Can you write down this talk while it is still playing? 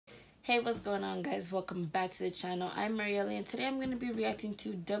Hey, what's going on, guys? Welcome back to the channel. I'm Marielle, and today I'm going to be reacting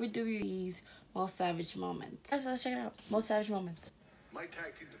to WWE's Most Savage Moments. First, let's check it out. Most Savage Moments. My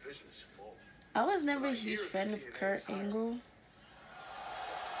tag team division is full. I was never a huge fan of Kurt Angle.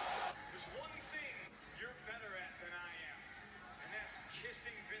 There's one thing you're better at than I am, and that's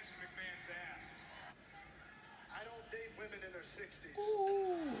kissing Vince McMahon's ass. I don't date women in their 60s.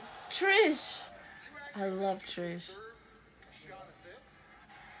 Ooh, Trish. I love Trish.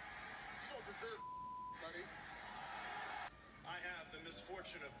 I have the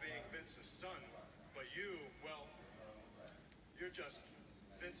misfortune of being Vince's son, but you, well, you're just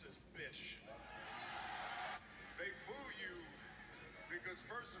Vince's bitch. They boo you because,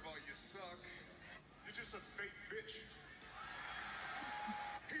 first of all, you suck. You're just a fake bitch.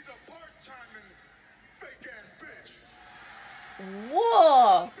 He's a part-time and fake-ass bitch.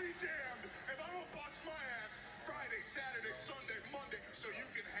 Whoa. Be damned if I don't bust my ass Friday, Saturday, Sunday, Monday so you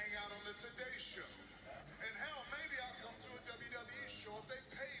can hang out on the Today Show. And hell, maybe I'll come to a WWE show if they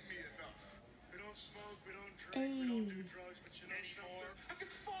pay me enough. We don't smoke, we don't drink, we don't do drugs, but you know something? I could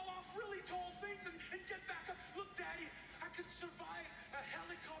fall off really tall things and get back up. Look, Daddy, I could survive a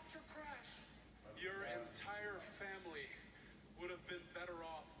helicopter crash. Your entire family would have been better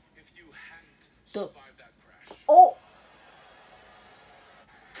off if you hadn't survived that crash. Oh.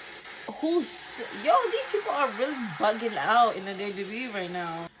 Yo, these people are really bugging out in the WWE right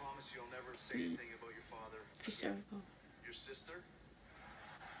now. I promise you'll never say anything about your father. For sure. Your sister?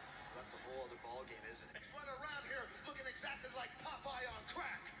 That's a whole other ballgame, isn't it? Run around here looking exactly like Popeye on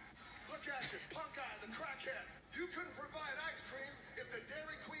crack. Look at you, punk eye, the crackhead. You couldn't provide ice cream if the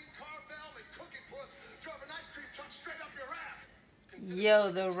Dairy Queen, Carvel, and Cookie Puss drove an ice cream truck straight up your ass. Yo,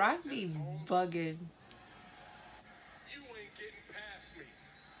 The Rock be bugging. You ain't getting past me.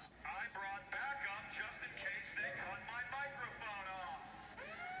 I brought backup just in case they cut my microphone off.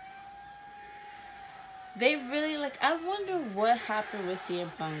 They really, like, I wonder what happened with CM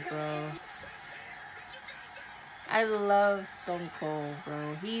Punk, bro. I love Stone Cold,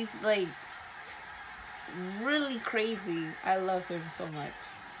 bro. He's, like, really crazy. I love him so much.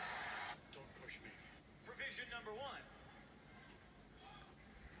 Don't push me. Provision number 1.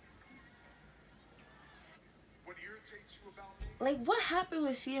 What irritates you about me? Like, what happened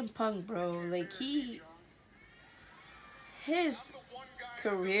with CM Punk, bro? Like, his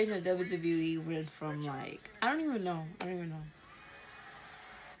career in the WWE went from, like, I don't even know. And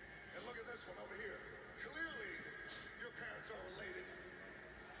look at this one over here. Clearly, your parents are related.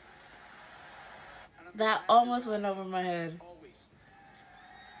 That almost went over my head. Always.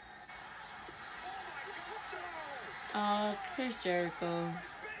 Chris Jericho.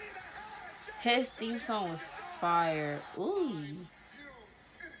 His theme song was fire. Ooh.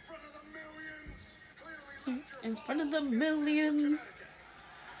 In front of the millions.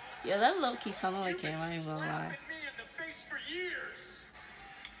 Yeah, that low-key sounded like him, I ain't gonna lie. Me in the face for years.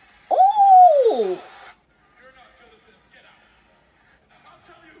 Ooh! You're not good at this. Get out. I'll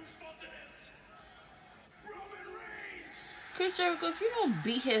tell you whose fault it is. Roman Reigns. Chris Jericho, if you don't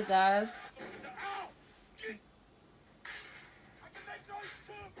beat his ass. Ow! I can make noise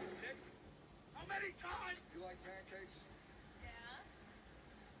too. Chicks. How many times? You like pancakes? Yeah,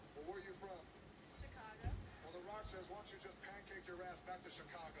 Well, where are you from? Chicago. Well, The Rock says, why don't you just pancake your ass back to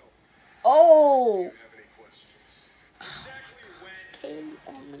Chicago? Oh! Do you have any questions? Exactly when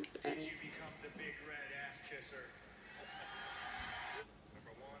did you become the big red ass kisser?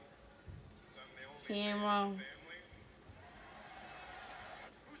 Number 1, since I'm the only He ain't man in wrong. the family.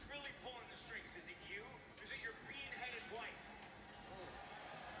 Who's really pulling the strings? Is it you? Is it your bean-headed wife?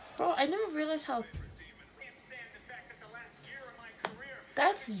 Bro, I never realized how... Can't stand the fact that the last year of my career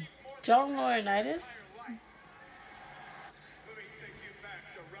That's John Laurinaitis? Let me take you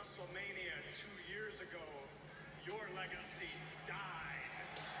back to WrestleMania 2 years ago. Your legacy died.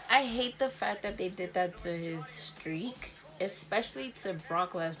 I hate the fact that they did that to his streak. Especially to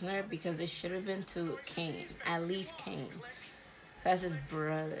Brock Lesnar, because it should have been to Kane. At least Kane. That's his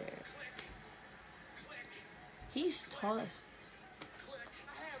brother. He's tall as...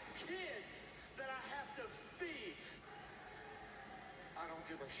 I have kids that I have to feed. I don't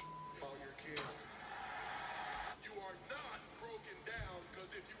give a about your kids. You are not broken down,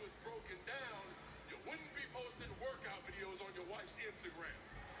 because if you was broken down, you wouldn't be posting workout videos on your wife's Instagram.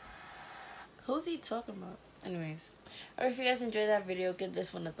 Who's he talking about? Anyways. Alright, if you guys enjoyed that video, give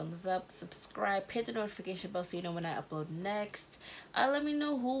this one a thumbs up. Subscribe. Hit the notification bell so you know when I upload next. Let me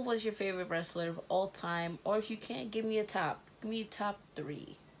know who was your favorite wrestler of all time. Or if you can't, give me a top. Give me a top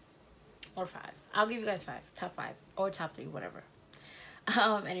 3. Or 5. I'll give you guys 5. Top 5. Or top 3. Whatever.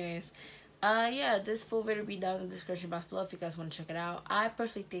 Anyways. Yeah, this full video will be down in the description box below if you guys want to check it out. I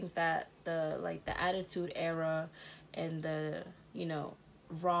personally think that the Attitude Era and the, you know,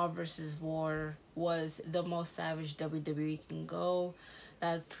 Raw versus War was the most savage WWE can go.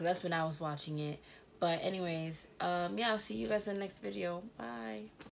 That's when I was watching it. But anyways, yeah, I'll see you guys in the next video. Bye.